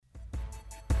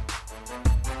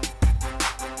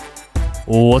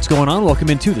What's going on?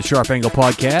 Welcome into the Sharp Angle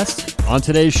Podcast. On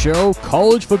today's show,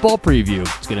 college football preview.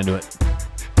 Let's get into it.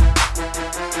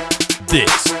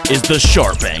 This is the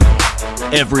Sharp Angle.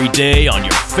 Every day on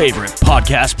your favorite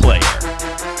podcast player.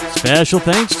 Special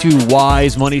thanks to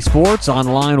Wise Money Sports,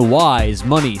 online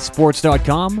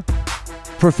wisemoneysports.com.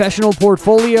 Professional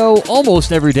portfolio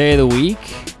almost every day of the week.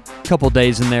 A couple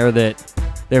days in there that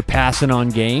they're passing on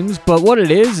games. But what it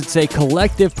is, it's a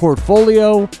collective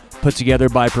portfolio put together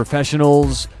by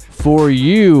professionals for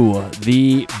you,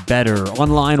 the better.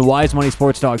 Online,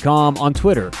 wisemoneysports.com. On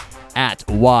Twitter, at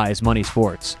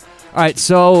wisemoneysports. All right,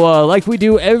 so like we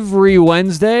do every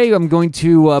Wednesday, I'm going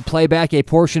to play back a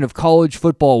portion of College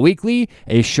Football Weekly,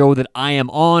 a show that I am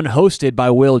on, hosted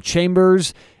by Will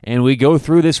Chambers, and we go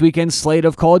through this weekend's slate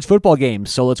of college football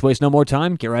games. So let's waste no more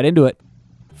time, get right into it.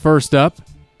 First up,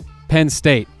 Penn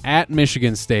State at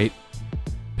Michigan State.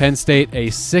 Penn State, a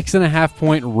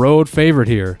 6.5-point road favorite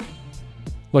here.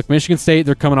 Look, Michigan State,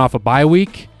 they're coming off a bye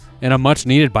week, and a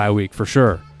much-needed bye week for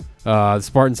sure. The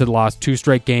Spartans had lost 2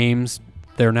 straight games.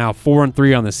 They're now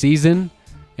 4-3 on the season,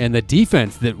 and the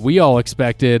defense that we all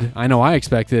expected, I know I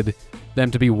expected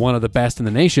them to be one of the best in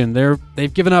the nation.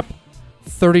 They've given up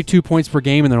 32 points per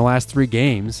game in their last 3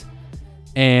 games,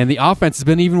 and the offense has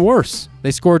been even worse.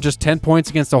 They scored just 10 points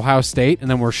against Ohio State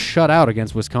and then were shut out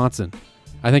against Wisconsin.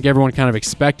 I think everyone kind of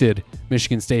expected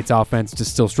Michigan State's offense to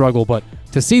still struggle, but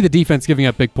to see the defense giving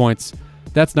up big points,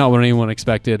 that's not what anyone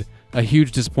expected. A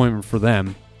huge disappointment for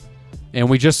them. And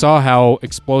we just saw how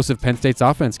explosive Penn State's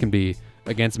offense can be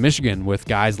against Michigan with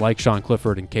guys like Sean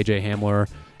Clifford and KJ Hamler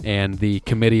and the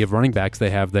committee of running backs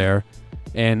they have there.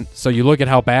 And so you look at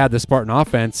how bad the Spartan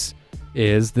offense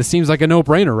is, this seems like a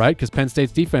no-brainer, right? Because Penn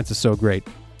State's defense is so great.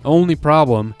 Only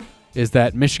problem is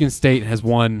that Michigan State has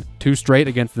won 2 straight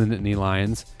against the Nittany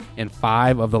Lions and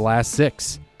 5 of the last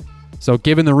 6. So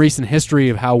given the recent history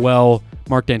of how well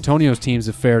Mark D'Antonio's teams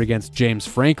have fared against James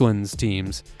Franklin's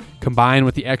teams, combined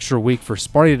with the extra week for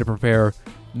Sparty to prepare,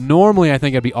 normally I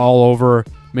think I'd be all over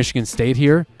Michigan State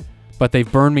here, but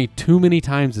they've burned me too many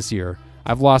times this year.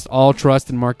 I've lost all trust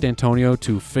in Mark D'Antonio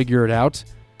to figure it out,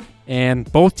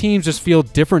 and both teams just feel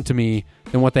different to me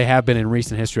than what they have been in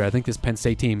recent history. I think this Penn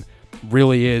State team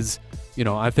really is,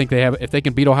 I think they have, if they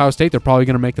can beat Ohio State, they're probably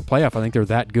going to make the playoff. I think they're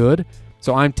that good.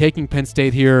 So I'm taking Penn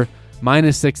State here,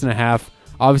 -6.5.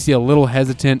 Obviously a little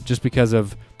hesitant just because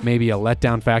of maybe a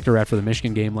letdown factor after the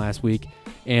Michigan game last week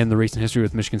and the recent history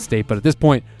with Michigan State. But at this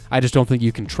point, I just don't think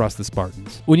you can trust the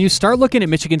Spartans. When you start looking at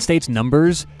Michigan State's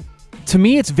numbers, to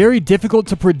me it's very difficult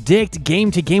to predict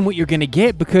game to game what you're going to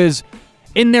get because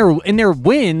in their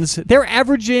wins, they're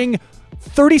averaging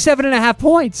 37.5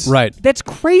 points. Right. That's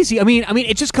crazy. I mean,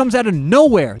 it just comes out of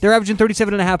nowhere. They're averaging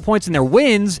 37.5 points in their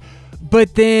wins,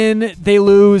 but then they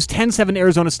lose 10-7 to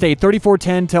Arizona State,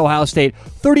 34-10 to Ohio State,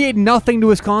 38-0 to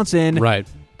Wisconsin. Right.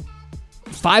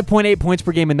 5.8 points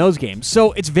per game in those games.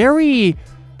 So it's very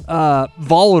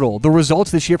volatile, the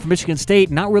results this year for Michigan State,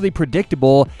 not really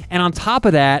predictable. And on top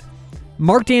of that,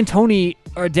 Mark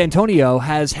D'Antonio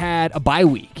has had a bye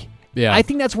week. Yeah. I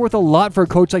think that's worth a lot for a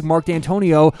coach like Mark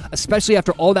D'Antonio, especially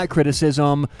after all that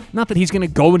criticism. Not that he's going to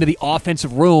go into the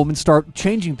offensive room and start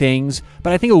changing things,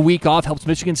 but I think a week off helps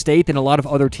Michigan State than a lot of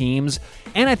other teams.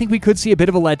 And I think we could see a bit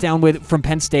of a letdown from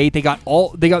Penn State. They got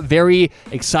very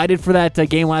excited for that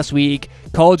game last week.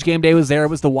 College game day was there. It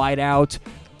was the whiteout.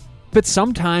 But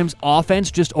sometimes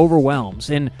offense just overwhelms.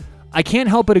 And I can't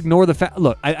help but ignore the fact.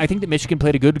 Look, I think that Michigan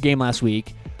played a good game last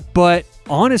week. But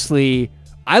honestly,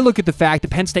 I look at the fact that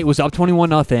Penn State was up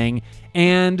 21-0,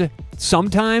 and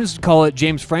sometimes, call it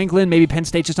James Franklin, maybe Penn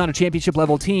State's just not a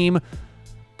championship-level team.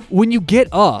 When you get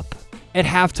up at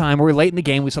halftime or late in the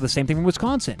game, we saw the same thing from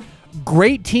Wisconsin.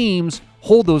 Great teams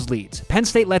hold those leads. Penn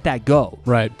State let that go.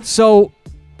 Right. So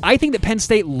I think that Penn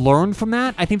State learned from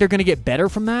that. I think they're going to get better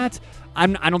from that. I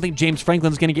don't think James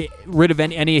Franklin's going to get rid of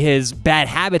any of his bad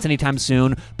habits anytime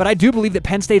soon, but I do believe that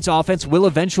Penn State's offense will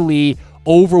eventually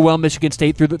overwhelm Michigan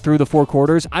State through the 4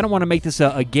 quarters. I don't want to make this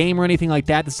a game or anything like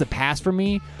that. This is a pass for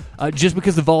me, just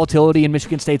because the volatility in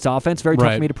Michigan State's offense, very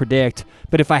tough for me to predict.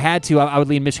 But if I had to, I would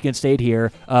lean Michigan State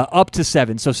here up to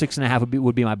 7, so 6.5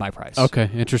 would be my buy price. Okay,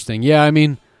 interesting. Yeah, I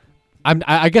mean,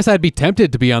 I guess I'd be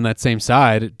tempted to be on that same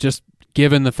side, just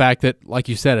given the fact that, like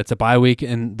you said, it's a bye week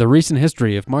and the recent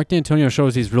history. If Mark D'Antonio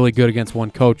shows he's really good against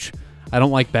one coach, I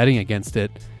don't like betting against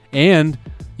it. And,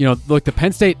 look, the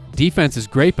Penn State defense is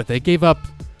great, but they gave up,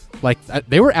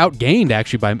 they were outgained,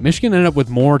 actually, by Michigan ended up with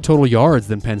more total yards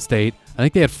than Penn State. I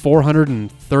think they had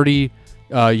 430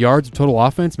 yards of total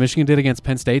offense. Michigan did against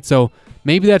Penn State. So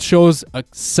maybe that shows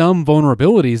some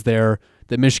vulnerabilities there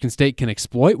that Michigan State can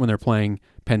exploit when they're playing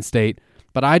Penn State.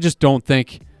 But I just don't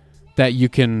think that you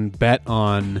can bet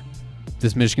on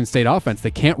this Michigan State offense.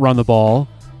 They can't run the ball.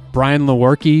 Brian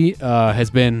Lewerke has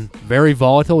been very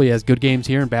volatile. He has good games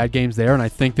here and bad games there, and I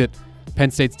think that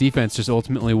Penn State's defense just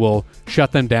ultimately will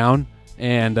shut them down.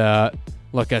 And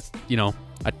look, at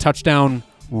a touchdown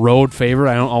road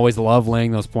favorite. I don't always love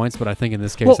laying those points, but I think in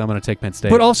this case I'm going to take Penn State.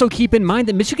 But also keep in mind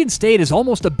that Michigan State is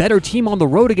almost a better team on the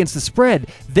road against the spread.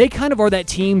 They kind of are that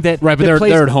team that right, but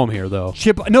they're at home here though.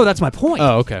 No, that's my point.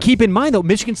 Oh, okay. Keep in mind though,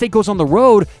 Michigan State goes on the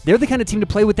road. They're the kind of team to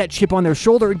play with that chip on their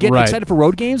shoulder and get excited for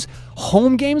road games.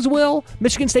 Home games will.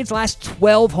 Michigan State's last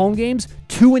 12 home games,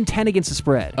 2-10 against the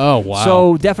spread. Oh wow!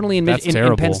 So definitely in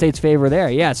terrible. Penn State's favor there.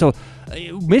 Yeah. So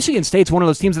Michigan State's one of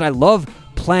those teams that I love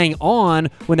playing on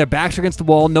when their backs are against the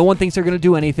wall. No one thinks they're going to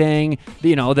do anything.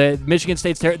 The Michigan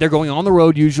State's they're going on the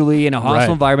road usually in a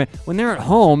hostile environment. When they're at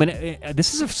home, and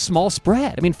this is a small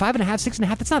spread. I mean, 5.5,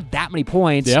 6.5. That's not that many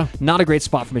points. Yeah. Not a great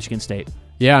spot for Michigan State.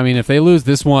 Yeah, I mean, if they lose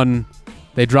this one,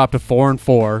 they drop to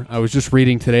 4-4. I was just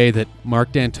reading today that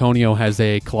Mark D'Antonio has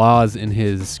a clause in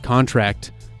his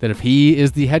contract that if he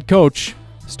is the head coach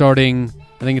starting,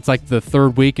 I think it's like the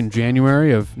third week in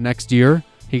January of next year,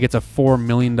 he gets a $4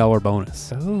 million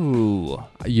bonus. Oh.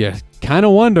 You kind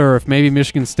of wonder if maybe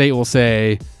Michigan State will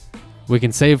say, we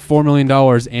can save $4 million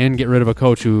and get rid of a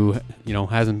coach who,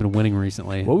 hasn't been winning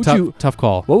recently. Tough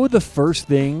call. What would the first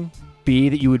thing be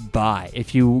that you would buy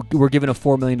if you were given a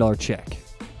 $4 million check?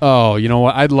 Oh, you know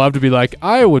what? I'd love to be like,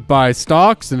 I would buy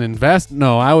stocks and invest.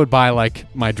 No, I would buy like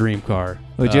my dream car.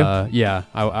 Would you? Yeah,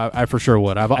 I for sure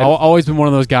would. I've always been one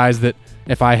of those guys that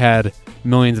if I had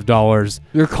millions of dollars.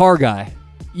 You're a car guy.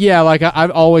 Yeah, like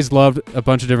I've always loved a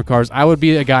bunch of different cars. I would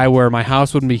be a guy where my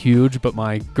house wouldn't be huge, but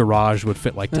my garage would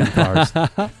fit like 10 cars.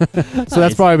 So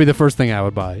that's probably be the first thing I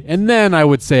would buy. And then I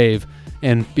would save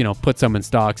and, put some in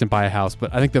stocks and buy a house.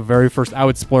 But I think the very first, I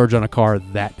would splurge on a car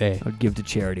that day. I would give to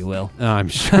charity, Will. I'm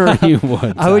sure you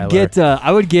would. I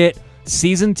would get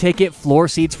season ticket floor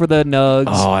seats for the Nugs.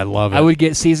 Oh, I love it. I would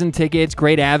get season tickets,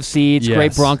 great Avs seats,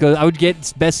 great Broncos. I would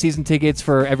get best season tickets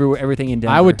for everything in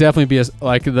Denver. I would definitely be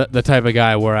the type of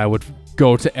guy where I would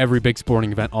go to every big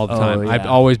sporting event all the time. Yeah. I'd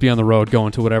always be on the road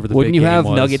going to whatever the Wouldn't big you game have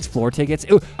was. Nuggets floor tickets?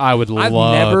 I would love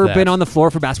I've never that. been on the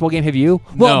floor for a basketball game. Have you?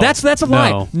 Well, No. that's a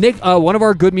lie. No. Nick, one of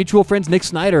our good mutual friends, Nick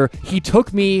Snyder, he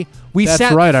took me. We That's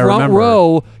sat right, I front remember.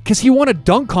 row because he won a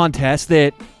dunk contest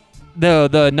that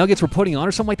the Nuggets were putting on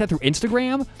or something like that through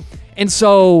Instagram. And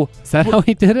so... Is that how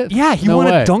he did it? Yeah, he won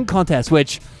a dunk contest,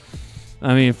 which...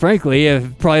 I mean, frankly,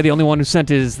 probably the only one who sent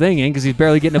his thing in because he's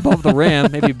barely getting above the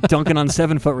rim, maybe dunking on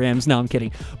 7-foot rims. No, I'm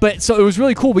kidding. But so it was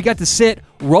really cool. We got to sit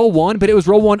row one, but it was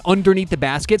row one underneath the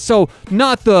basket. So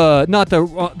but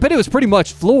it was pretty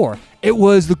much floor. It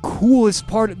was the coolest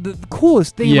part, the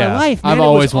coolest thing in my life, man. I've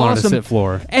always wanted to sit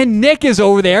floor. And Nick is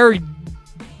over there,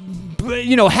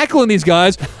 heckling these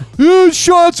guys.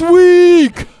 Shot's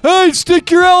weak. Hey,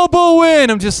 stick your elbow in.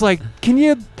 I'm just like, can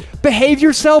you behave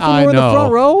yourself when we're in the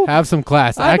front row? Have some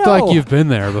class. I Act know. like you've been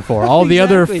there before. All the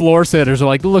other floor sitters are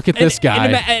like, look at this guy.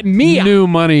 And me, new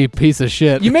money piece of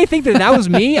shit. You may think that was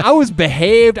me. I was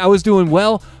behaved. I was doing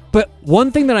well. But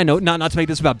one thing that I know, not to make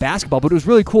this about basketball, but it was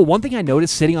really cool. One thing I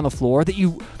noticed sitting on the floor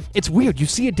it's weird. You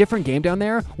see a different game down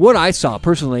there. What I saw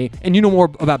personally, and you know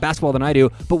more about basketball than I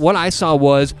do, but what I saw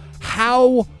was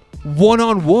how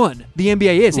one-on-one the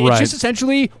NBA is. It's just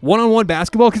essentially one-on-one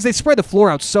basketball because they spread the floor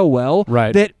out so well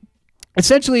that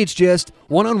essentially it's just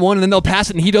one-on-one, and then they'll pass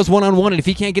it, and he does one-on-one, and if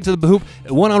he can't get to the hoop,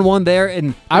 one-on-one there.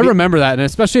 And I remember that, and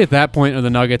especially at that point of the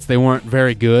Nuggets, they weren't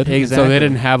very good. Exactly. So they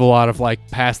didn't have a lot of,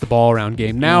 pass the ball around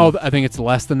game. Now, I think it's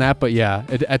less than that, but yeah,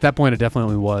 at that point, it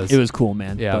definitely was. It was cool,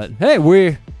 man. Yeah. But, hey,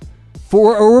 we're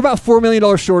about $4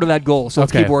 million short of that goal, so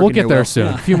let's keep working. We'll get there Will. soon.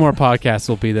 Yeah. A few more podcasts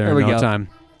will be there in we no go. time.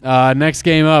 Next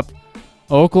game up,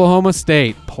 Oklahoma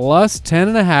State, plus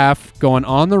 10.5, going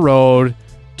on the road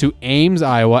to Ames,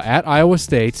 Iowa, at Iowa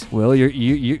State. Will,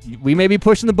 we may be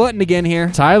pushing the button again here.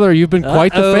 Tyler, you've been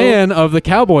quite the fan of the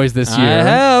Cowboys this year. I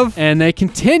have. And they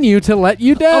continue to let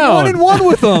you down. I'm 1-1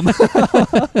 with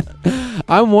them.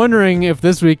 I'm wondering if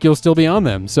this week you'll still be on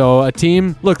them. So a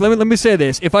team... Look, let me say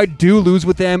this. If I do lose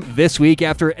with them this week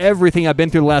after everything I've been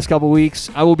through the last couple of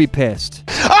weeks, I will be pissed.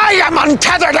 I am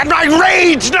untethered and my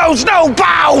rage knows no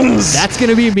bounds! That's going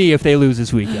to be me if they lose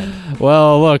this weekend.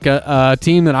 Well, look, a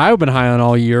team that I've been high on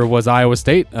all year was Iowa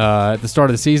State. At the start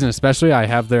of the season especially, I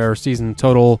have their season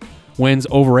total wins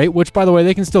over 8, which, by the way,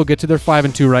 they can still get to. They're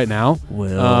 5-2 right now.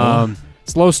 Well.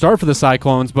 Slow start for the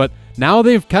Cyclones, but now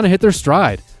they've kind of hit their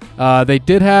stride. They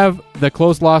did have the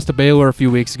close loss to Baylor a few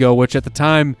weeks ago, which at the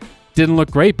time didn't look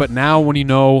great, but now when you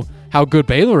know how good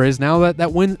Baylor is, now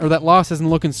that win or that loss isn't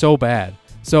looking so bad.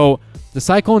 So the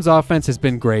Cyclones offense has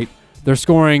been great. They're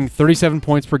scoring 37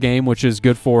 points per game, which is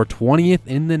good for 20th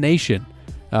in the nation.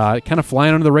 Kind of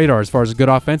flying under the radar as far as a good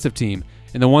offensive team.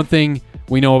 And the one thing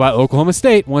we know about Oklahoma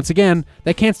State, once again,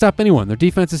 they can't stop anyone. Their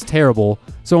defense is terrible.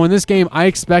 So in this game, I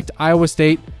expect Iowa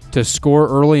State to score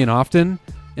early and often.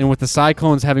 And with the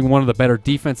Cyclones having one of the better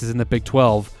defenses in the Big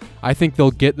 12, I think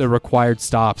they'll get the required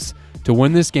stops to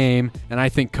win this game, and I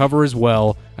think cover as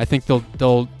well. I think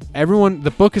everyone,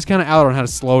 the book is kind of out on how to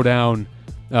slow down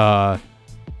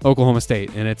Oklahoma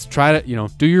State, and it's try to,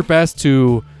 do your best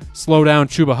to slow down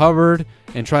Chuba Hubbard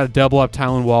and try to double up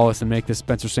Tylan Wallace and make this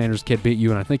Spencer Sanders kid beat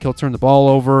you, and I think he'll turn the ball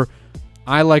over.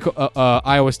 I like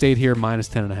Iowa State here, minus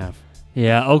 10.5.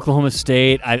 Yeah, Oklahoma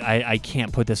State, I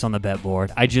can't put this on the bet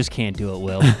board. I just can't do it,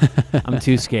 Will. I'm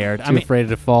too scared. I'm afraid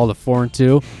to fall to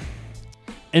 4-2.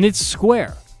 And it's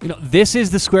square. This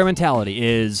is the square mentality,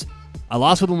 is I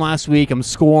lost with them last week, I'm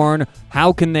scorned,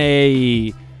 how can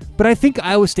they... But I think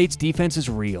Iowa State's defense is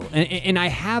real. And I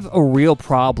have a real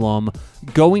problem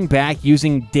going back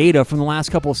using data from the last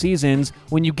couple of seasons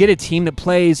when you get a team that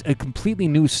plays a completely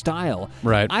new style.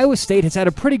 Right. Iowa State has had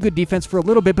a pretty good defense for a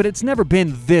little bit, but it's never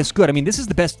been this good. I mean, this is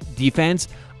the best defense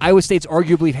Iowa State's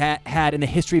arguably had in the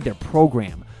history of their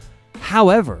program.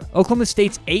 However, Oklahoma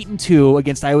State's 8-2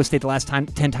 against Iowa State the last 10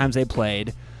 times they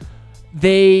played.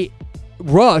 They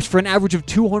rushed for an average of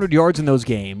 200 yards in those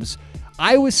games.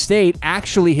 Iowa State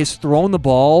actually has thrown the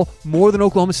ball more than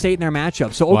Oklahoma State in their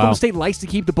matchup. So Oklahoma State likes to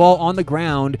keep the ball on the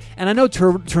ground. And I know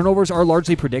turnovers are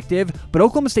largely predictive, but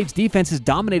Oklahoma State's defense has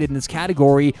dominated in this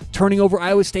category, turning over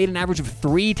Iowa State an average of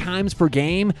 3 times per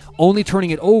game, only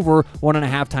turning it over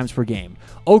 1.5 times per game.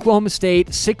 Oklahoma State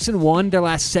 6-1, their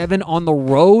last 7 on the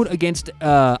road against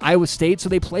Iowa State, so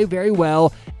they play very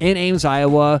well in Ames,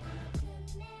 Iowa.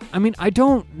 I mean, I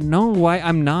don't know why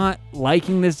I'm not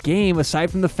liking this game,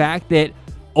 aside from the fact that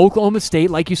Oklahoma State,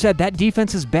 like you said, that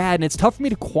defense is bad, and it's tough for me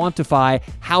to quantify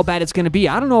how bad it's going to be.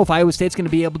 I don't know if Iowa State's going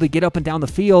to be able to get up and down the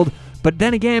field, but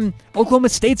then again, Oklahoma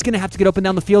State's going to have to get up and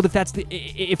down the field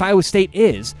if Iowa State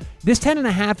is. This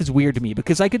 10.5 is weird to me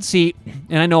because I could see,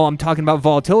 and I know I'm talking about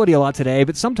volatility a lot today,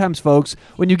 but sometimes, folks,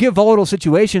 when you get volatile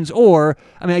situations, or,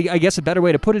 I guess a better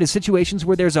way to put it is situations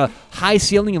where there's a high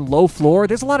ceiling and low floor,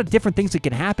 there's a lot of different things that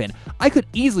can happen. I could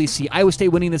easily see Iowa State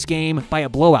winning this game by a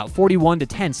blowout,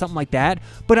 41-10, something like that,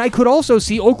 but I could also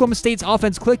see Oklahoma State's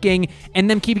offense clicking and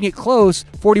them keeping it close,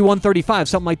 41-35,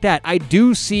 something like that. I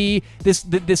do see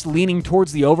this leaning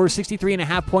towards the over,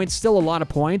 63.5 points, still a lot of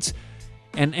points,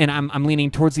 and I'm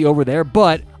leaning towards the over there,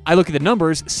 but I look at the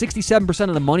numbers, 67%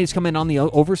 of the money's come in on the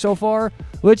over so far,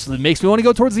 which makes me want to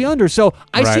go towards the under. So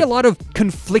I see a lot of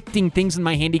conflicting things in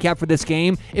my handicap for this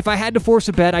game. If I had to force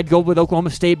a bet, I'd go with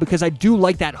Oklahoma State because I do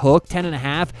like that hook.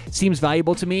 10.5 seems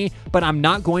valuable to me, but I'm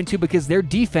not going to because their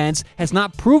defense has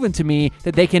not proven to me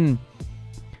that they can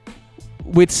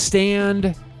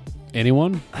withstand...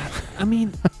 Anyone?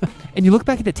 And you look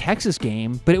back at the Texas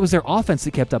game, but it was their offense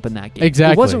that kept up in that game.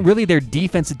 Exactly. It wasn't really their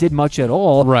defense that did much at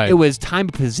all. Right. It was time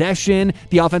of possession,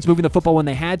 the offense moving the football when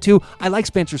they had to. I like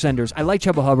Spencer Sanders. I like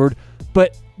Chuba Hubbard.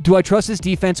 But do I trust this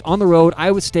defense on the road?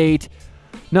 Iowa State,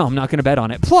 no, I'm not going to bet on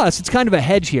it. Plus, it's kind of a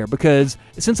hedge here because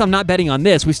since I'm not betting on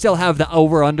this, we still have the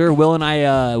over-under. Will and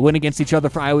I win against each other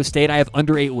for Iowa State. I have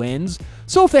under 8 wins.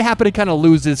 So if they happen to kind of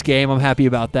lose this game, I'm happy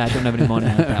about that. Don't have any money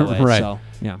on it that way. Right. So,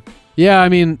 yeah. Yeah,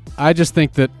 I just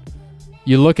think that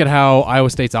you look at how Iowa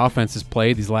State's offense has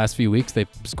played these last few weeks. They've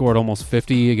scored almost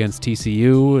 50 against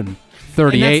TCU and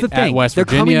 38 at West Virginia.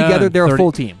 They're coming together. They're 30, a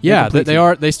full team. Yeah, they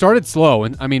are. They started slow,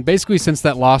 and basically since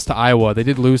that loss to Iowa, they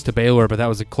did lose to Baylor, but that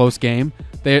was a close game.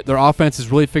 Their offense has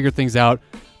really figured things out.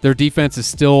 Their defense is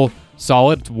still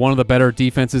solid. It's one of the better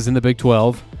defenses in the Big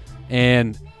 12,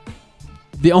 and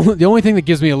the only thing that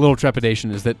gives me a little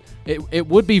trepidation is that it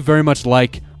would be very much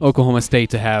like Oklahoma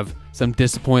State to have some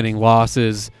disappointing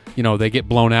losses. They get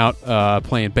blown out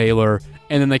playing Baylor,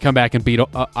 and then they come back and beat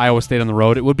Iowa State on the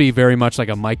road. It would be very much like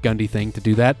a Mike Gundy thing to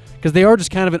do that because they are just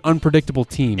kind of an unpredictable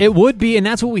team. It would be, and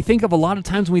that's what we think of a lot of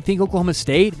times when we think Oklahoma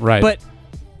State. Right. But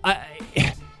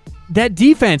that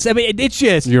defense, it's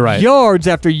just You're right. yards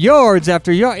after yards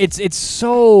after yards. It's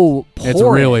so porous. It's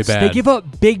really bad. They give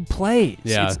up big plays.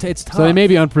 Yeah. It's tough. So they may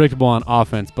be unpredictable on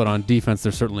offense, but on defense,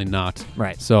 they're certainly not.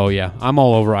 Right. So, yeah, I'm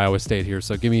all over Iowa State here.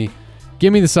 So give me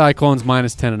the Cyclones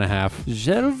minus 10.5.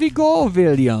 There we go,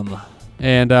 William.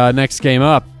 And next game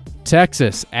up,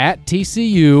 Texas at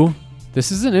TCU.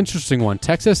 This is an interesting one.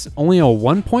 Texas only a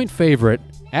 1-point favorite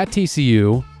at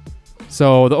TCU.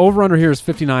 So the over-under here is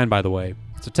 59, by the way.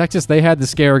 So Texas, they had the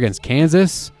scare against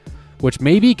Kansas, which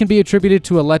maybe can be attributed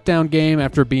to a letdown game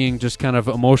after being just kind of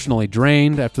emotionally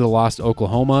drained after the loss to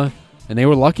Oklahoma. And they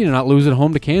were lucky to not lose at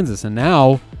home to Kansas. And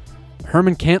now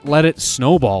Herman can't let it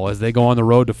snowball as they go on the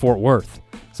road to Fort Worth.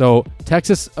 So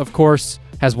Texas, of course,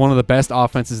 has one of the best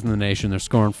offenses in the nation. They're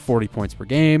scoring 40 points per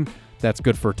game. That's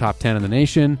good for top 10 in the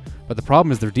nation. But the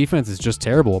problem is their defense is just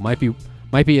terrible. It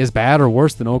might be as bad or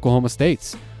worse than Oklahoma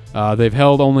State's. They've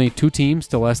held only 2 teams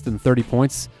to less than 30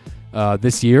 points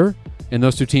this year, and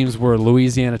those 2 teams were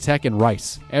Louisiana Tech and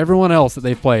Rice. Everyone else that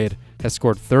they've played has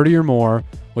scored 30 or more,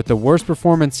 with the worst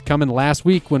performance coming last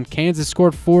week when Kansas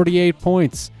scored 48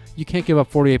 points. You can't give up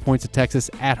 48 points to Texas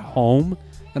at home.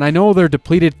 And I know they're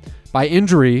depleted by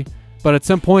injury, but at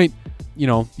some point,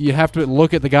 you have to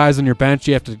look at the guys on your bench.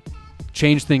 You have to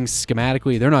change things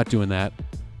schematically. They're not doing that.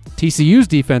 TCU's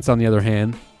defense, on the other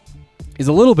hand, is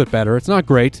a little bit better. It's not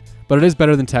great, but it is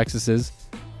better than Texas's.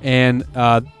 And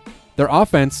their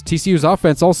offense, TCU's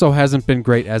offense, also hasn't been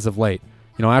great as of late.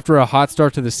 After a hot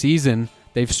start to the season,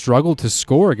 they've struggled to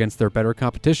score against their better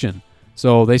competition.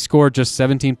 So they scored just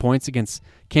 17 points against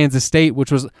Kansas State,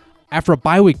 which was after a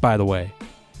bye week, by the way.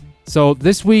 So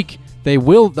this week, the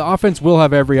offense will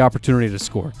have every opportunity to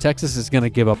score. Texas is going to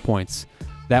give up points.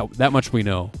 That much we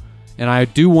know. And I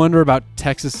do wonder about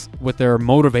Texas with their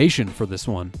motivation for this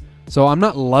one. So I'm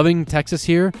not loving Texas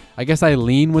here. I guess I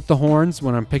lean with the Horns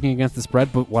when I'm picking against the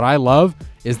spread, but what I love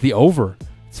is the over.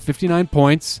 It's 59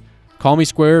 points. Call me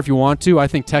square if you want to. I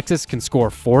think Texas can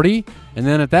score 40, and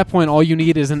then at that point, all you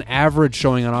need is an average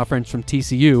showing on offense from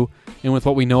TCU. And with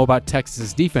what we know about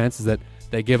Texas's defense is that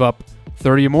they give up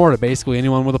 30 or more to basically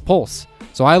anyone with a pulse.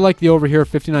 So I like the over here,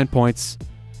 59 points.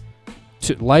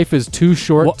 Life is too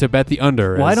short to bet the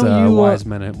under, why as don't you,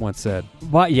 Wiseman once said.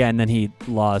 And then he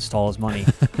lost all his money.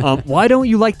 Why don't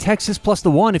you like Texas plus the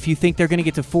 1 if you think they're going to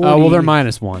get to 40? Well, they're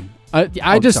 -1.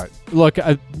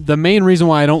 The main reason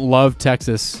why I don't love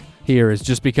Texas here is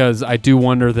just because I do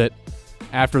wonder that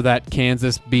after that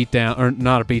Kansas beatdown, or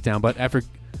not a beatdown, but after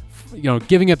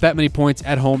giving up that many points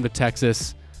at home to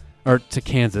Texas or to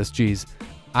Kansas,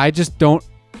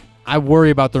 I worry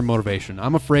about their motivation.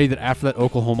 I'm afraid that after that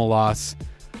Oklahoma loss,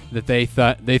 that they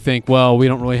think, well, we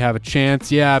don't really have a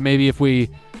chance. Yeah, maybe if we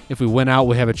win out,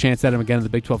 we have a chance at them again in the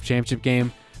Big 12 championship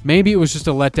game. Maybe it was just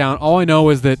a letdown. All I know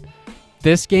is that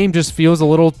this game just feels a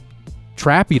little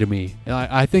trappy to me.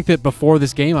 I think that before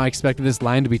this game, I expected this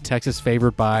line to be Texas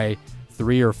favored by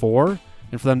 3 or 4,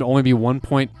 and for them to only be 1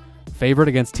 point favored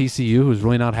against TCU, who's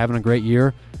really not having a great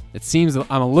year. It seems I'm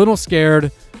a little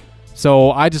scared,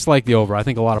 so I just like the over. I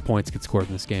think a lot of points get scored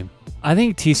in this game. I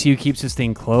think TCU keeps this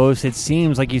thing close. It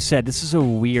seems, like you said, this is a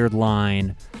weird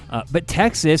line. But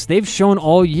Texas, they've shown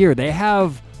all year they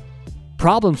have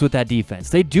problems with that defense.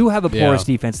 They do have a porous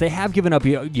defense. They have given up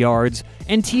yards,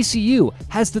 and TCU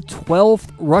has the 12th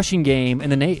rushing game in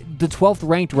the 12th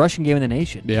ranked rushing game in the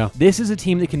nation. Yeah. This is a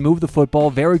team that can move the football,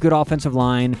 very good offensive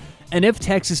line. And if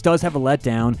Texas does have a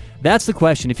letdown, that's the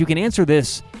question. If you can answer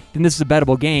this, then this is a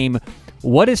bettable game.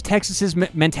 What is Texas's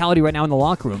mentality right now in the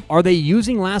locker room? Are they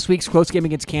using last week's close game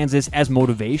against Kansas as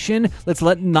motivation? Let's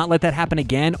not let that happen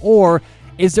again. Or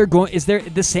is there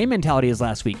the same mentality as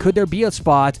last week? Could there be a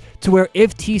spot to where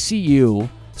if TCU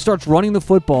starts running the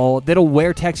football, that'll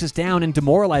wear Texas down and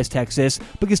demoralize Texas?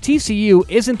 Because TCU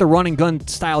isn't the run and gun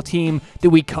style team that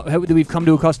we've come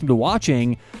to accustomed to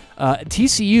watching.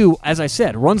 TCU, as I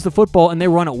said, runs the football and they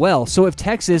run it well. So if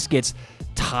Texas gets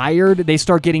tired, they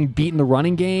start getting beat in the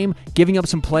running game, giving up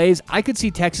some plays, I could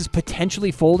see Texas potentially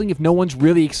folding if no one's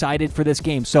really excited for this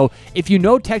game. So if you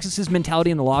know Texas's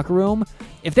mentality in the locker room,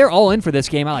 if they're all in for this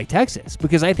game, I like Texas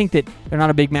because I think that they're not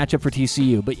a big matchup for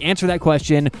TCU. But answer that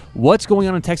question, what's going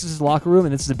on in Texas's locker room,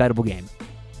 and this is a bettable game.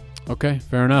 Okay,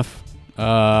 fair enough.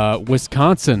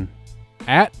 Wisconsin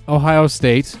at Ohio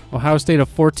State. Ohio State a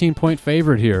 14-point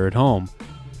favorite here at home.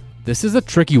 This is a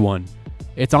tricky one.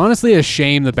 It's honestly a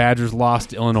shame the Badgers lost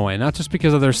to Illinois, not just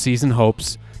because of their season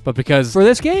hopes, but because for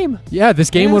this game. Yeah, this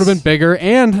game would have been bigger,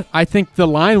 and I think the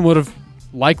line would have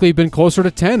likely been closer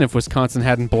to 10 if Wisconsin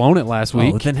hadn't blown it last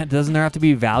week. Then doesn't there have to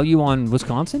be value on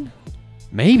Wisconsin?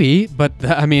 Maybe, but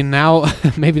I mean now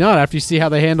maybe not after you see how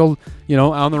they handled,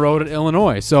 on the road at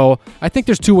Illinois. So I think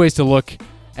there's two ways to look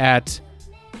at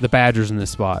the Badgers in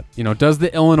this spot. Does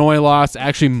the Illinois loss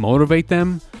actually motivate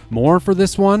them more for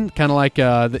this one? Kind of like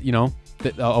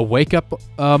a wake-up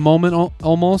moment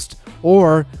almost,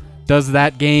 or does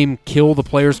that game kill the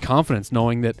players' confidence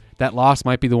knowing that that loss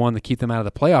might be the one to keep them out of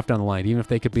the playoff down the line, even if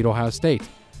they could beat Ohio State?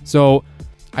 So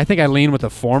I think I lean with the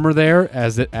former there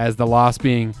as the loss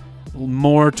being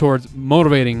more towards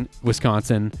motivating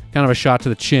Wisconsin, kind of a shot to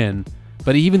the chin.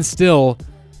 But even still,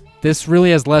 this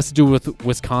really has less to do with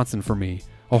Wisconsin for me.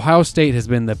 Ohio State has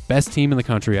been the best team in the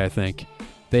country, I think.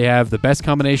 They have the best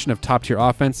combination of top-tier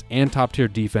offense and top-tier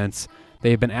defense.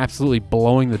 They have been absolutely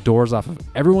blowing the doors off of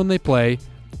everyone they play.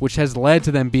 which has led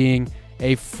to them being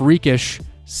a freakish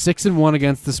 6-1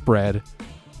 against the spread.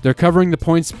 They're covering the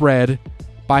point spread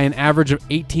by an average of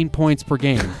 18 points per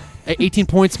game. 18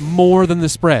 points more than the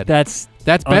spread. That's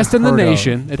best in the unheard of.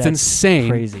 nation. It's That's insane.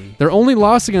 crazy. Their only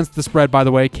loss against the spread, by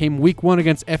the way, came week 1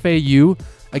 against FAU,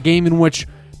 a game in which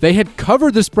they had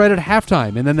covered the spread at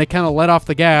halftime, and then they kind of let off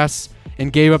the gas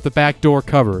and gave up the backdoor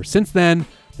cover. Since then,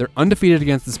 they're undefeated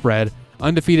against the spread,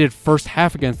 undefeated first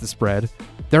half against the spread.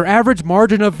 Their average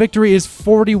margin of victory is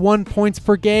 41 points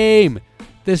per game.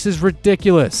 This is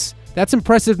ridiculous. That's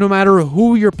impressive no matter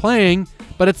who you're playing,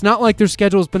 but it's not like their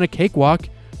schedule has been a cakewalk.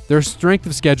 Their strength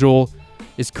of schedule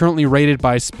is currently rated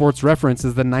by Sports Reference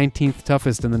as the 19th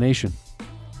toughest in the nation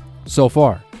so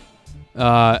far.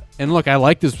 And look, I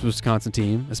like this Wisconsin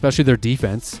team, especially their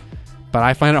defense, but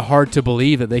I find it hard to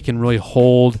believe that they can really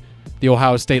hold the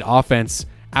Ohio State offense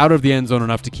out of the end zone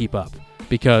enough to keep up,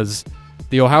 because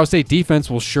the Ohio State defense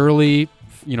will surely,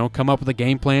 come up with a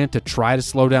game plan to try to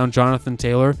slow down Jonathan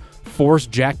Taylor, force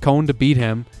Jack Cohn to beat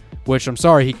him, which I'm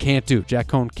sorry, he can't do. Jack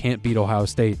Cohn can't beat Ohio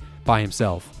State by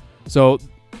himself. So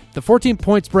the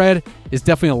 14-point spread is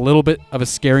definitely a little bit of a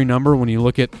scary number when you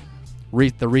look at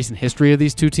the recent history of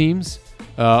these two teams.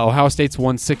 Ohio State's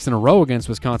won 6 in a row against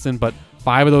Wisconsin, but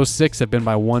 5 of those 6 have been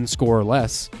by 1 score or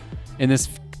less. And this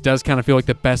does kind of feel like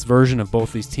the best version of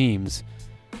both these teams.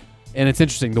 And it's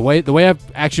interesting. The way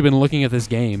I've actually been looking at this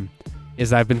game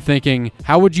is I've been thinking,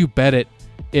 how would you bet it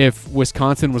if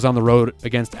Wisconsin was on the road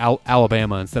against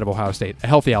Alabama instead of Ohio State? A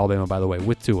healthy Alabama, by the way,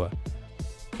 with Tua.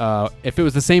 If it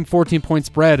was the same 14-point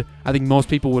spread, I think most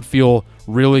people would feel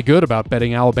really good about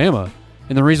betting Alabama.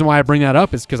 And the reason why I bring that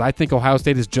up is because I think Ohio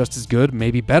State is just as good,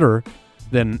 maybe better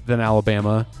than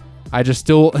Alabama. I just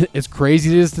still, as crazy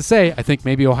as it is to say, I think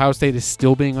maybe Ohio State is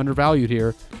still being undervalued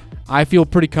here. I feel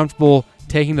pretty comfortable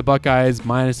taking the Buckeyes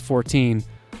minus 14,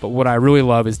 but what I really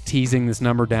love is teasing this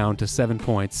number down to 7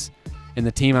 points, and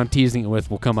the team I'm teasing it with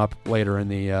will come up later in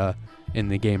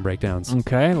the game breakdowns.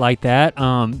 Okay, like that.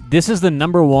 This is the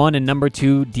number 1 and number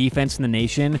 2 defense in the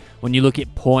nation when you look at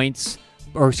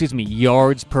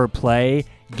yards per play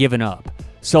given up.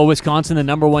 So Wisconsin, the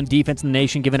number 1 defense in the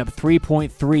nation, giving up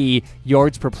 3.3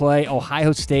 yards per play.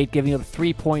 Ohio State giving up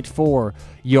 3.4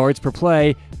 yards per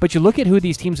play. But you look at who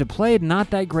these teams have played,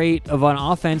 not that great of an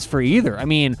offense for either. I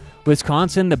mean,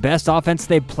 Wisconsin, the best offense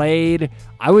they've played,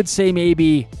 I would say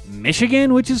maybe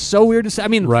Michigan, which is so weird to say. I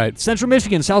mean, right. Central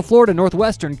Michigan, South Florida,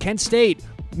 Northwestern, Kent State,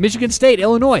 Michigan State,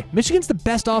 Illinois. Michigan's the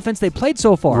best offense they've played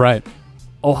so far. Right.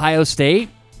 Ohio State,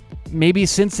 maybe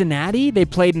Cincinnati. They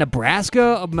played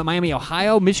Nebraska, Miami,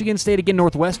 Ohio, Michigan State again,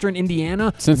 Northwestern,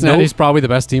 Indiana. Cincinnati's probably the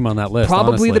best team on that list.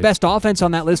 Probably honestly. the best offense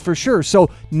on that list for sure. So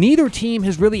neither team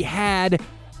has really had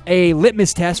a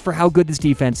litmus test for how good this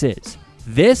defense is.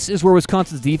 This is where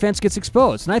Wisconsin's defense gets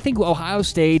exposed. And I think Ohio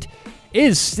State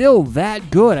is still that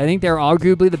good. I think they're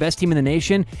arguably the best team in the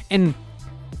nation. And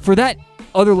for that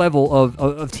other level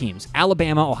of teams,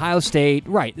 Alabama, Ohio State,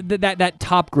 right, that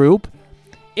top group,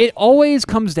 it always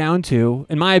comes down to,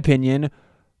 in my opinion,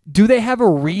 do they have a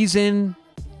reason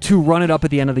to run it up at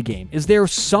the end of the game? Is there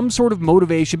some sort of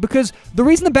motivation? Because the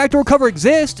reason the backdoor cover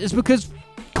exists is because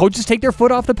coaches take their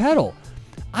foot off the pedal.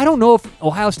 I don't know if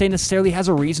Ohio State necessarily has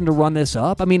a reason to run this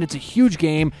up. I mean, it's a huge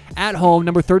game at home,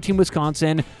 number 13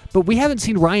 Wisconsin, but we haven't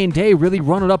seen Ryan Day really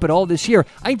run it up at all this year.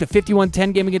 I think the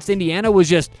 51-10 game against Indiana was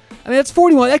just, that's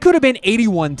 41. That could have been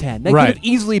 81-10. That could have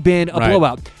easily been a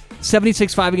blowout.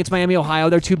 76-5 against Miami, Ohio,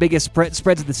 their 2 biggest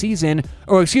spreads of the season.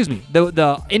 Or, excuse me,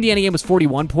 the Indiana game was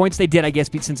 41 points. They did, I guess,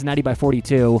 beat Cincinnati by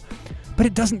 42. But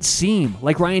it doesn't seem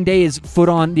like Ryan Day is foot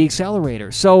on the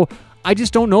accelerator. So I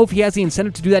just don't know if he has the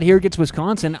incentive to do that here against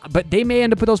Wisconsin, but they may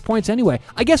end up with those points anyway.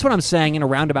 I guess what I'm saying in a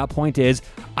roundabout point is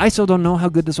I still don't know how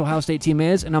good this Ohio State team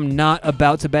is, and I'm not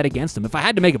about to bet against them. If I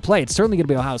had to make a play, it's certainly going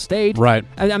to be Ohio State. Right.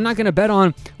 I'm not going to bet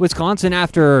on Wisconsin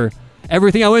after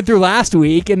everything I went through last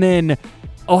week, and then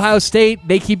Ohio State,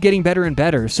 they keep getting better and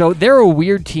better. So they're a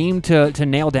weird team to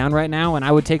nail down right now, and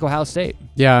I would take Ohio State.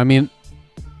 Yeah, I mean,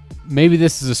 maybe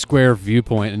this is a square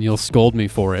viewpoint, and you'll scold me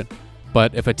for it,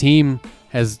 but if a team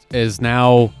is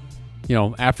now,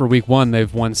 after week 1,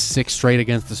 they've won 6 straight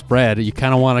against the spread, you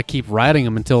kind of want to keep riding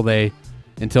them until they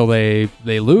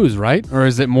lose, right? Or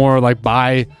is it more like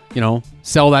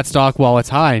sell that stock while it's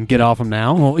high and get off them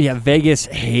now? Well, yeah, Vegas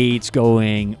hates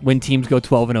going when teams go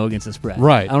 12-0 against the spread.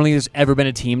 Right. I don't think there's ever been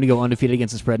a team to go undefeated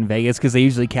against the spread in Vegas because they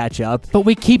usually catch up. But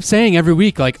we keep saying every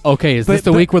week, okay, is this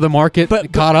the week where the market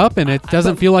caught up and it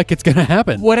doesn't feel like it's going to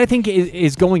happen? What I think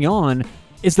is going on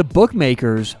is the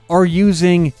bookmakers are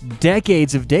using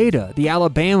decades of data. The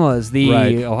Alabamas,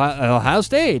 the Ohio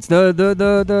States,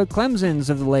 the Clemsons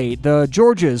of the late, the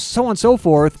Georgias, so on and so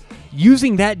forth.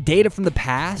 using that data from the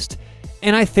past.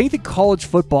 And I think that college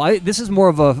football, this is more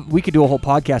of a, we could do a whole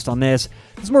podcast on this.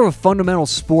 This is more of a fundamental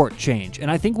sport change. And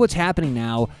I think what's happening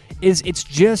now is it's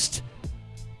just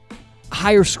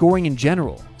higher scoring in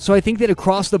general. So I think that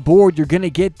across the board, you're going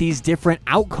to get these different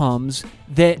outcomes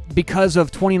that because of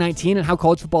 2019 and how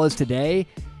college football is today,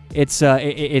 it's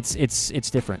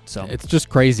different. So it's just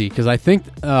crazy because I think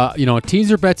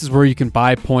teaser bets is where you can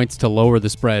buy points to lower the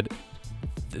spread.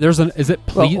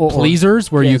 Pleasers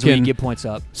where you can get points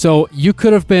up. So you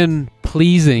could have been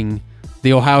pleasing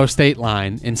the Ohio State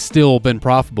line and still been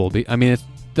profitable. I mean, it's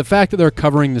the fact that they're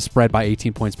covering the spread by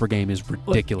 18 points per game is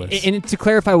ridiculous. And to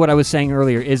clarify what I was saying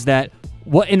earlier is that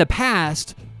what in the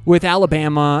past with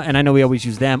Alabama, and I know we always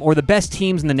use them, or the best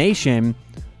teams in the nation,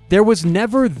 there was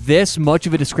never this much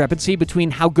of a discrepancy between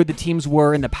how good the teams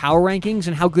were in the power rankings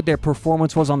and how good their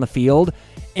performance was on the field.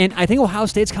 And I think Ohio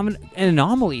State's coming an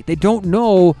anomaly. They don't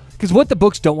know, because what the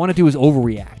books don't want to do is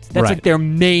overreact. That's like their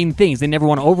main things. They never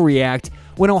want to overreact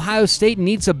when Ohio State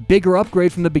needs a bigger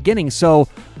upgrade from the beginning. So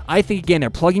I think, again, they're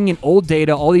plugging in old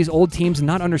data, all these old teams, and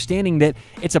not understanding that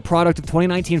it's a product of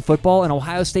 2019 football, and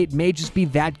Ohio State may just be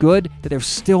that good that they're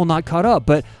still not caught up.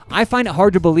 But I find it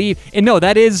hard to believe. And no,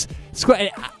 that is...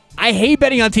 I hate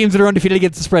betting on teams that are undefeated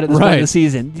against the spread at this point of the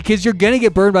season because you're going to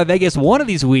get burned by Vegas one of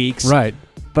these weeks. Right.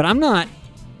 But I'm not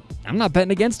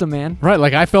betting against them, man. Right.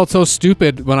 Like, I felt so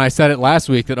stupid when I said it last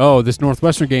week that, this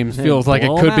Northwestern game feels like it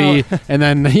could be. And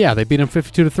then, they beat them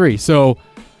 52-3. So,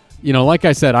 like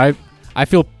I said, I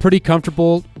feel pretty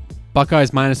comfortable.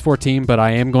 Buckeyes minus 14, but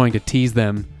I am going to tease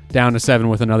them down to 7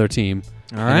 with another team.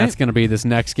 All right. And that's going to be this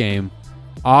next game.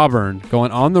 Auburn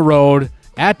going on the road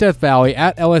at Death Valley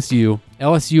at LSU.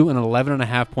 LSU an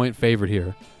 11.5-point favorite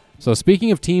here. So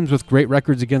speaking of teams with great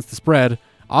records against the spread,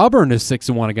 Auburn is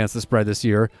 6-1 against the spread this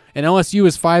year, and LSU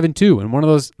is 5-2. And one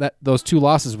of those two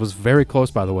losses was very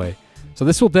close, by the way. So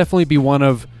this will definitely be one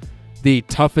of the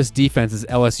toughest defenses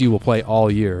LSU will play all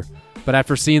year. But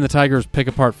after seeing the Tigers pick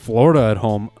apart Florida at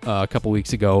home a couple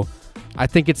weeks ago, I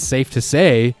think it's safe to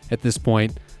say at this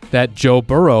point that Joe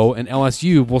Burrow and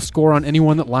LSU will score on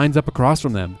anyone that lines up across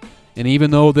from them. And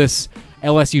even though this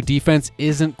LSU defense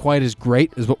isn't quite as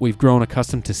great as what we've grown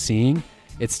accustomed to seeing,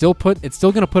 it's still going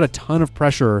to put a ton of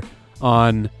pressure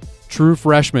on true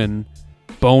freshman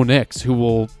Bo Nix, who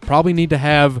will probably need to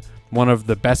have one of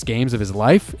the best games of his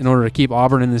life in order to keep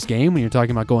Auburn in this game. When you're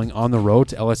talking about going on the road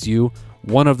to LSU,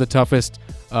 one of the toughest,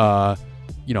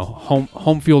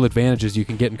 home field advantages you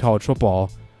can get in college football.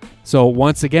 So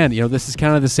once again, this is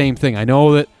kind of the same thing. I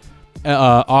know that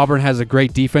Auburn has a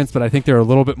great defense, but I think they're a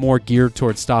little bit more geared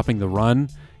towards stopping the run,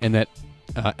 and that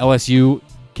LSU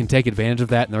can take advantage of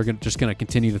that, and they're just going to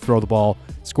continue to throw the ball,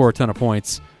 score a ton of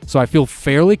points. So I feel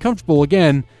fairly comfortable,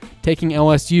 again, taking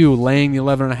LSU, laying the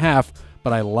 11.5,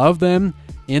 but I love them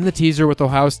in the teaser with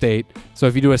Ohio State. So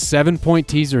if you do a 7-point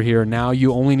teaser here, now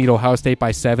you only need Ohio State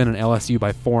by 7 and LSU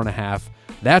by 4.5.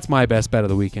 That's my best bet of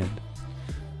the weekend.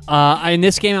 In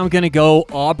this game, I'm going to go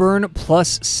Auburn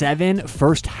plus 7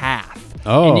 first half.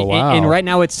 Oh, wow. And right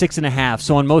now it's 6.5.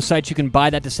 So on most sites, you can buy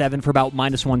that to 7 for about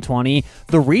minus 120.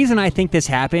 The reason I think this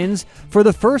happens, for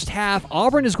the first half,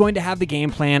 Auburn is going to have the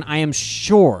game plan. I am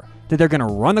sure that they're going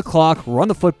to run the clock, run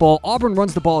the football. Auburn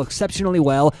runs the ball exceptionally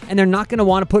well, and they're not going to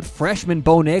want to put freshman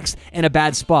Bo Nix in a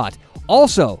bad spot.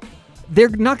 Also, they're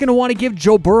not going to want to give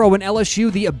Joe Burrow and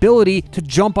LSU the ability to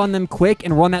jump on them quick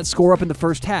and run that score up in the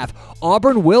first half.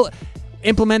 Auburn will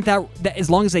implement that as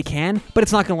long as they can, but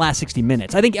it's not going to last 60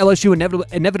 minutes. I think LSU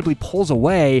inevitably pulls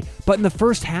away, but in the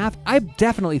first half, I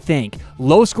definitely think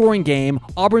low-scoring game.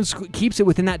 Auburn keeps it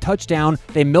within that touchdown.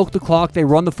 They milk the clock, they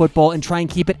run the football, and try and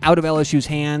keep it out of LSU's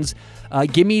hands.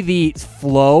 Give me the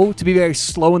flow to be very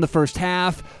slow in the first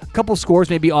half. A couple scores,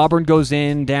 maybe Auburn goes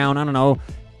in, down,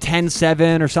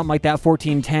 10-7 or something like that,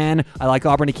 14-10. I like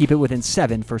Auburn to keep it within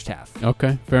 7 first half.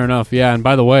 Okay, fair enough. Yeah, and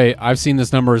by the way, I've seen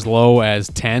this number as low as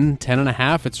 10,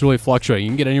 10.5. It's really fluctuating. You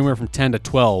can get anywhere from 10 to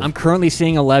 12. I'm currently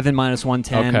seeing 11 minus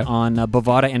 110 on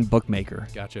Bovada and Bookmaker.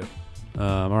 Gotcha.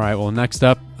 All right, well, next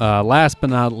up, last but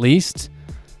not least,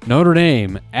 Notre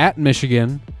Dame at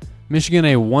Michigan. Michigan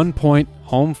a 1-point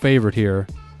home favorite here.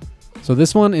 So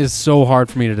this one is so hard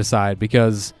for me to decide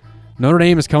because Notre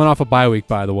Dame is coming off a bye week,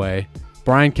 by the way.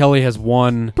 Brian Kelly has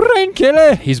won.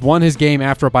 He's won his game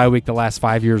after a bye week the last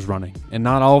 5 years running. And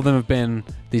not all of them have been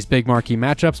these big marquee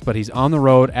matchups, but he's on the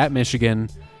road at Michigan.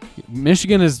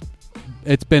 Michigan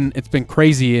it's been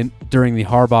crazy during the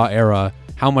Harbaugh era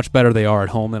how much better they are at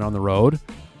home than on the road.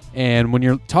 And when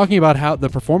you're talking about how the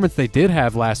performance they did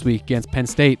have last week against Penn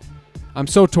State, I'm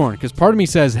so torn because part of me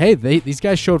says, hey, these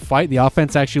guys showed fight. The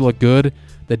offense actually looked good.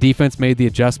 The defense made the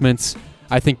adjustments.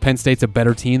 I think Penn State's a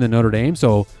better team than Notre Dame,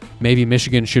 so maybe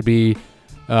Michigan should be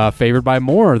favored by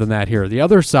more than that here. The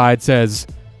other side says,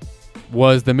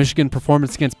 was the Michigan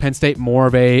performance against Penn State more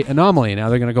of a anomaly? Now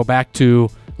they're going to go back to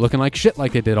looking like shit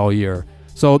like they did all year.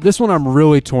 So this one I'm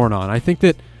really torn on. I think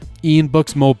that Ian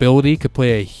Book's mobility could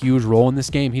play a huge role in this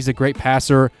game. He's a great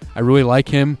passer. I really like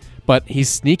him, but he's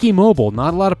sneaky mobile.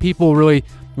 Not a lot of people really,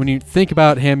 when you think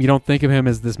about him, you don't think of him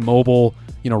as this mobile,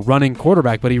 running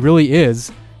quarterback, but he really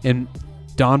is. And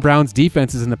Don Brown's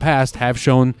defenses in the past have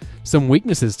shown some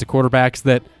weaknesses to quarterbacks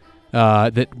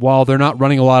that while they're not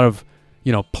running a lot of,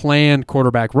 planned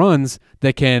quarterback runs,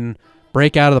 that can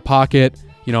break out of the pocket,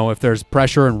 if there's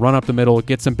pressure and run up the middle,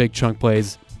 get some big chunk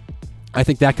plays. I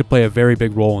think that could play a very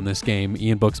big role in this game,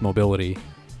 Ian Book's mobility.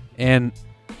 And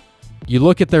you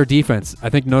look at their defense. I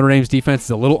think Notre Dame's defense is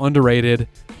a little underrated,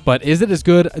 but is it as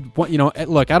good?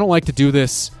 Look, I don't like to do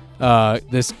this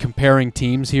this comparing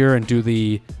teams here and do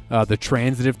the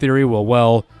transitive theory.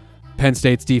 Well, Penn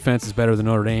State's defense is better than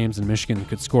Notre Dame's, and Michigan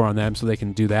could score on them, so they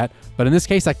can do that. But in this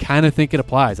case, I kind of think it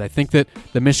applies. I think that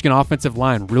the Michigan offensive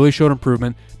line really showed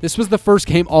improvement. This was the first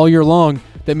game all year long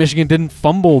that Michigan didn't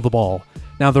fumble the ball.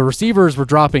 Now, the receivers were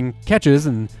dropping catches,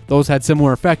 and those had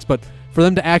similar effects, but for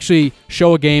them to actually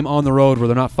show a game on the road where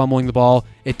they're not fumbling the ball,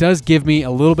 it does give me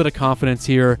a little bit of confidence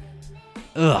here.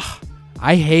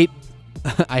 I hate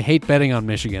betting on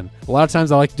Michigan. A lot of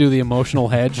times I like to do the emotional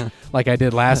hedge like I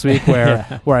did last week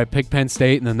where I pick Penn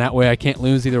State, and then that way I can't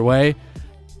lose either way.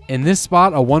 In this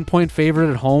spot, a 1-point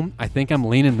favorite at home, I think I'm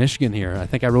leaning Michigan here. I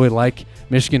think I really like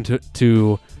Michigan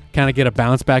to kind of get a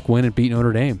bounce-back win and beat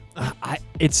Notre Dame.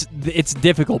 It's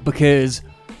difficult because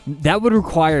that would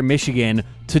require Michigan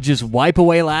to just wipe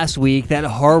away last week, that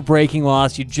heartbreaking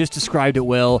loss. You just described it,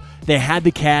 Will. They had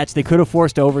the catch. They could have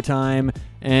forced overtime,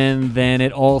 and then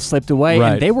it all slipped away.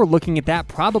 Right. And they were looking at that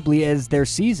probably as their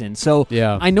season. So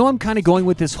yeah. I know I'm kind of going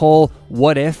with this whole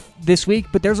what if this week,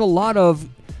 but there's a lot of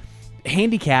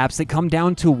handicaps that come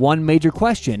down to one major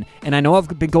question. And I know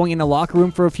I've been going in the locker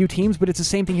room for a few teams, but it's the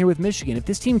same thing here with Michigan. If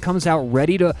this team comes out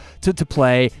ready to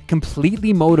play,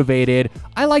 completely motivated,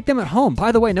 I like them at home.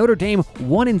 By the way, Notre Dame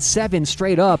 1-7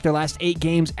 straight up their last 8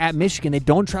 games at Michigan. They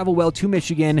don't travel well to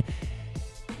Michigan.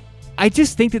 I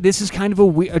just think that this is kind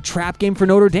of a trap game for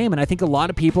Notre Dame, and I think a lot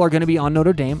of people are going to be on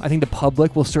Notre Dame. I think the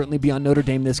public will certainly be on Notre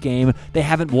Dame this game. They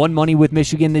haven't won money with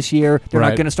Michigan this year. They're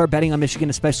not going to start betting on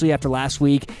Michigan, especially after last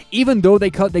week. Even though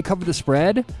they covered the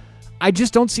spread, I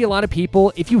just don't see a lot of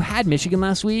people. If you had Michigan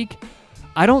last week,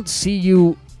 I don't see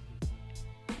you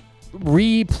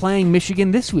replaying Michigan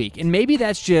this week. And maybe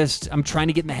that's just I'm trying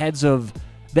to get in the heads of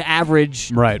the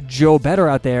average Joe Better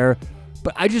out there.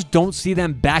 But I just don't see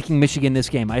them backing Michigan this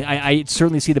game. I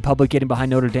certainly see the public getting behind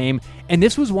Notre Dame. And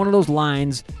this was one of those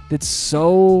lines that's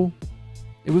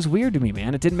it was weird to me,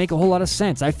 man. It didn't make a whole lot of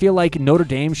sense. I feel like Notre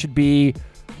Dame should be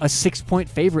a 6-point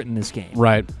favorite in this game.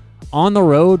 Right. On the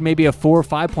road, maybe a 4 or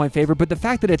 5-point favorite. But the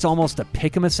fact that it's almost a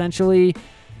pick 'em essentially,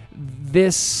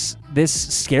 this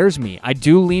scares me. I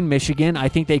do lean Michigan. I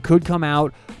think they could come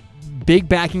out big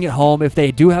backing at home if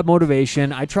they do have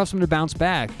motivation. I trust them to bounce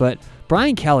back. But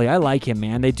Brian Kelly, I like him,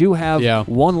 man. They do have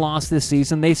one loss this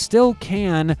season. They still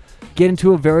can get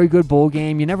into a very good bowl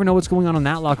game. You never know what's going on in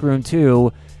that locker room,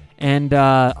 too. And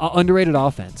underrated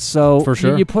offense. So for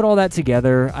sure. You put all that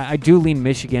together. I do lean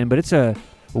Michigan, but it's a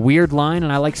weird line,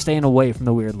 and I like staying away from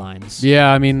the weird lines.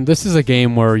 Yeah, I mean, this is a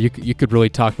game where you could really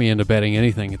talk me into betting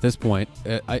anything at this point.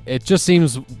 It just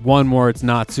seems one where it's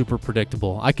not super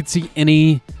predictable. I could see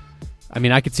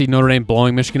Notre Dame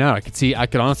blowing Michigan out. I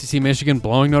could honestly see Michigan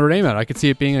blowing Notre Dame out. I could see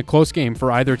it being a close game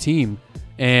for either team.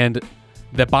 And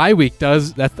the bye week I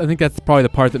think that's probably the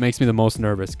part that makes me the most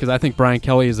nervous, because I think Brian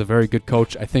Kelly is a very good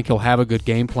coach. I think he'll have a good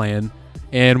game plan.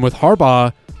 And with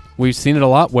Harbaugh, we've seen it a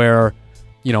lot where,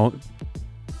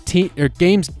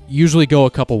 games usually go a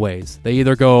couple ways. They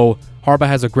either go, Harbaugh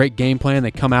has a great game plan,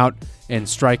 they come out and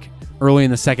strike early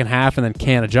in the second half and then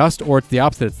can't adjust, or it's the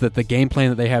opposite. It's that the game plan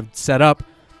that they have set up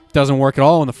doesn't work at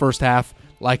all in the first half,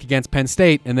 like against Penn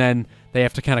State, and then they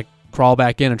have to kind of crawl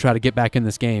back in and try to get back in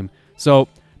this game. So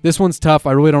this one's tough.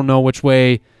 I really don't know which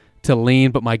way to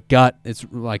lean, but my gut,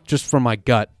 just from my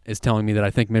gut, is telling me that I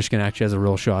think Michigan actually has a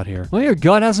real shot here. Well, your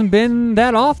gut hasn't been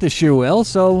that off this year, Will,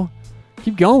 so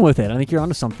keep going with it. I think you're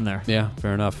onto something there. Yeah,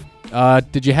 fair enough.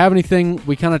 Did you have anything?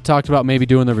 We kind of talked about maybe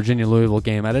doing the Virginia-Louisville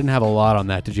game. I didn't have a lot on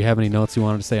that. Did you have any notes you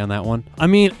wanted to say on that one? I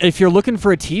mean, if you're looking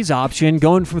for a tease option,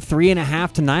 going from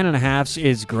 3.5 to 9.5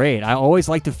 is great. I always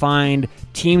like to find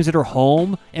teams that are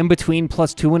home in between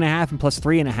 +2.5 and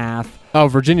 +3.5. Oh,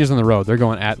 Virginia's on the road. They're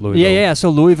going at Louisville. Yeah. So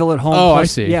Louisville at home. Oh, plus, I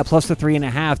see. Yeah, plus the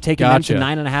 3.5. Taking Gotcha.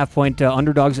 them to 9.5-point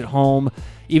underdogs at home.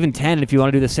 Even 10 if you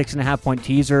want to do the 6.5-point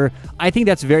teaser. I think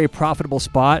that's a very profitable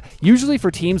spot. Usually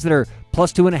for teams that are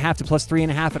plus 2.5 to plus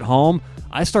 3.5 at home,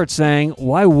 I start saying,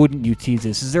 why wouldn't you tease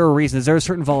this? Is there a reason? Is there a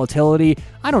certain volatility?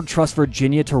 I don't trust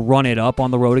Virginia to run it up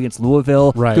on the road against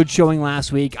Louisville. Right. Good showing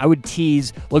last week. I would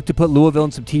look to put Louisville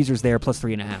in some teasers there, plus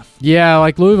 3.5. Yeah,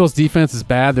 like Louisville's defense is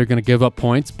bad. They're going to give up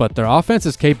points, but their offense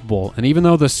is capable. And even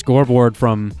though the scoreboard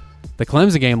from the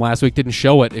Clemson game last week didn't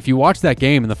show it, if you watch that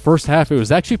game in the first half, it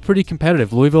was actually pretty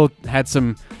competitive. Louisville had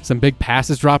some big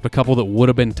passes dropped, a couple that would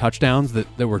have been touchdowns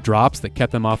that were drops that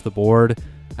kept them off the board.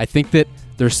 I think that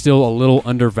they're still a little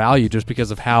undervalued just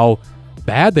because of how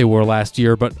bad they were last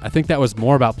year, but I think that was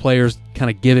more about players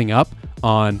kind of giving up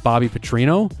on Bobby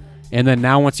Petrino. And then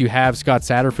now once you have Scott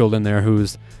Satterfield in there,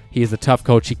 he's a tough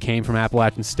coach. He came from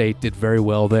Appalachian State, did very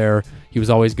well there. He was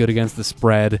always good against the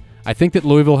spread. I think that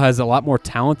Louisville has a lot more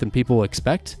talent than people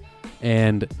expect.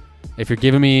 And if you're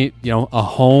giving me, a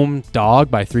home dog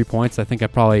by 3 points, I think I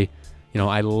probably,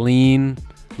 I lean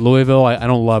Louisville. I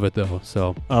don't love it though.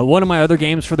 So one of my other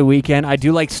games for the weekend, I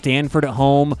do like Stanford at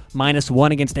home,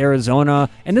 -1 against Arizona.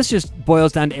 And this just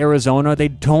boils down to Arizona. They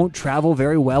don't travel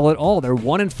very well at all. They're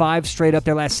 1-5 straight up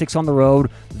their last 6 on the road.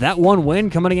 That one win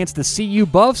coming against the CU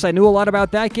Buffs, I knew a lot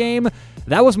about that game.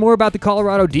 That was more about the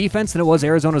Colorado defense than it was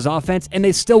Arizona's offense, and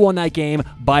they still won that game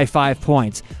by 5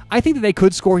 points. I think that they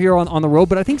could score here on the road,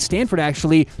 but I think Stanford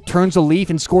actually turns a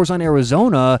leaf and scores on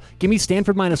Arizona. Give me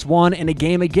Stanford -1 in a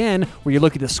game again where you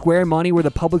look at the square money where the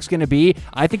public's going to be.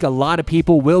 I think a lot of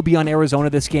people will be on Arizona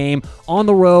this game. On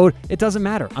the road, it doesn't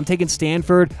matter. I'm taking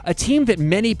Stanford, a team that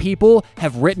many people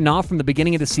have written off from the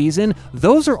beginning of the season.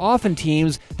 Those are often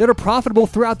teams that are profitable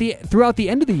throughout the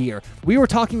end of the year. We were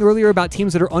talking earlier about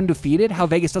teams that are undefeated, how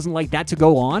Vegas doesn't like that to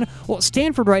go on. Well,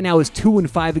 Stanford right now is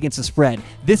 2-5 against the spread.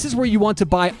 This is where you want to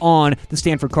buy on the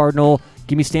Stanford Cardinal.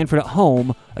 Give me Stanford at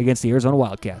home against the Arizona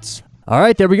Wildcats. All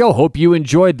right, there we go. Hope you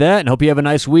enjoyed that and hope you have a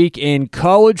nice week in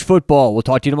college football. We'll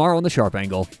talk to you tomorrow on The Sharp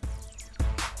Angle.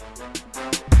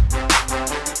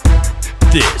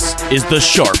 This is The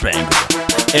Sharp Angle.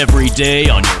 Every day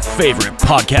on your favorite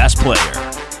podcast player.